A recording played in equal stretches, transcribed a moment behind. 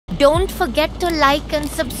Don't forget to like and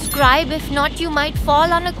subscribe. If not, you might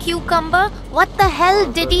fall on a cucumber. What the hell,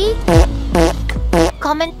 Diddy?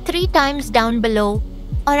 Comment 3 times down below,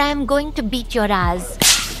 or I am going to beat your ass.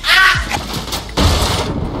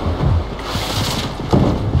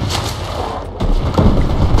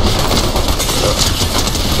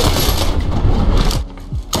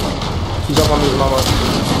 She's up on me, mama.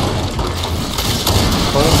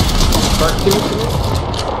 Back to me.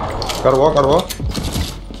 Gotta walk, gotta walk.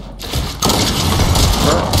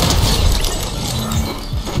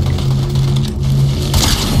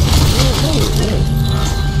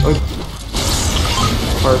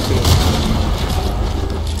 Alright.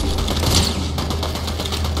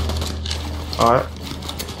 Alright.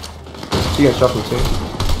 She can shuffle too.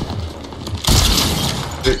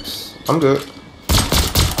 6. I'm good.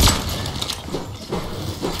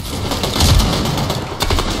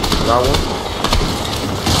 Got one.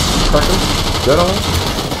 Crack him. Dead on him.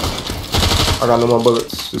 I got no more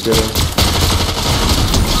bullets. Just get him.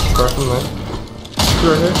 Crack him, man. You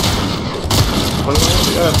right here.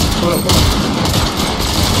 Yeah, come on.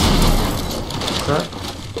 Okay.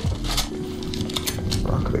 I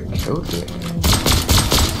could have killed it.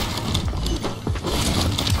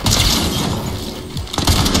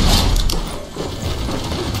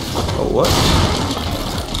 Oh, what?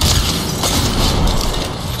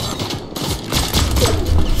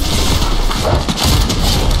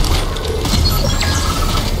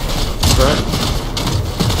 Okay.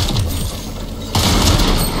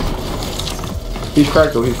 He's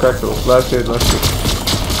cracked though, Last hit. I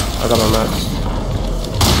got my max.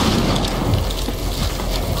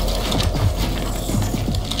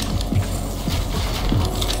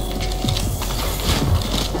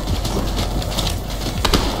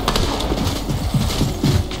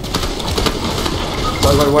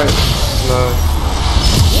 Wait. No.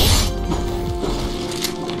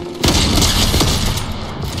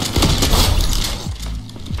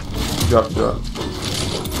 Drop.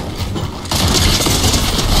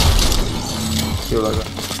 Feel like that.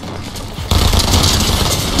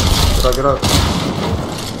 Get up.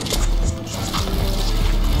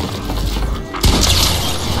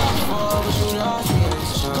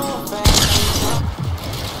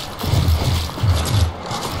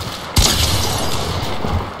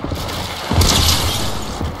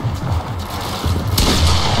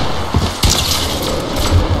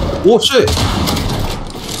 Oh shit!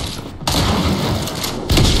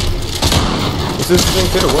 Is this the same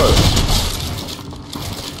kid or what?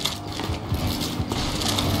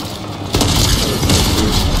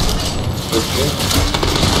 Okay.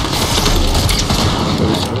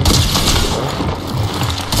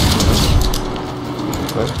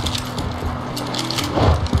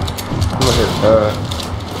 I'm gonna hit,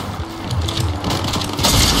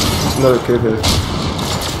 another kid here.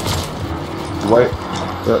 White.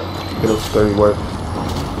 Yep, it looks very white.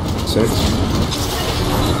 Since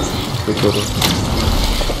they killed him.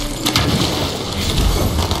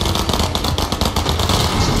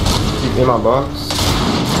 He's in my box.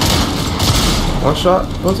 One shot,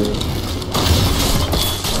 was it?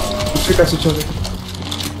 Pick at each other.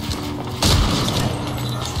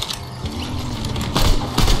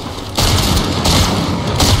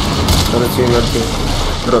 Another team.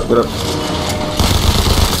 Get up.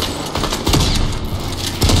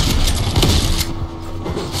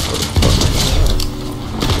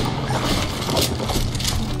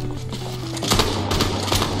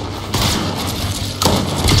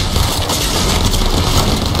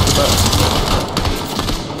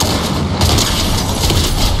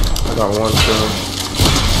 I got one still.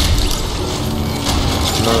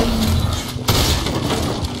 No.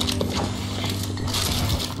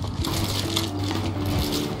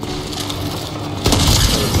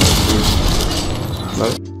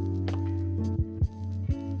 Nice.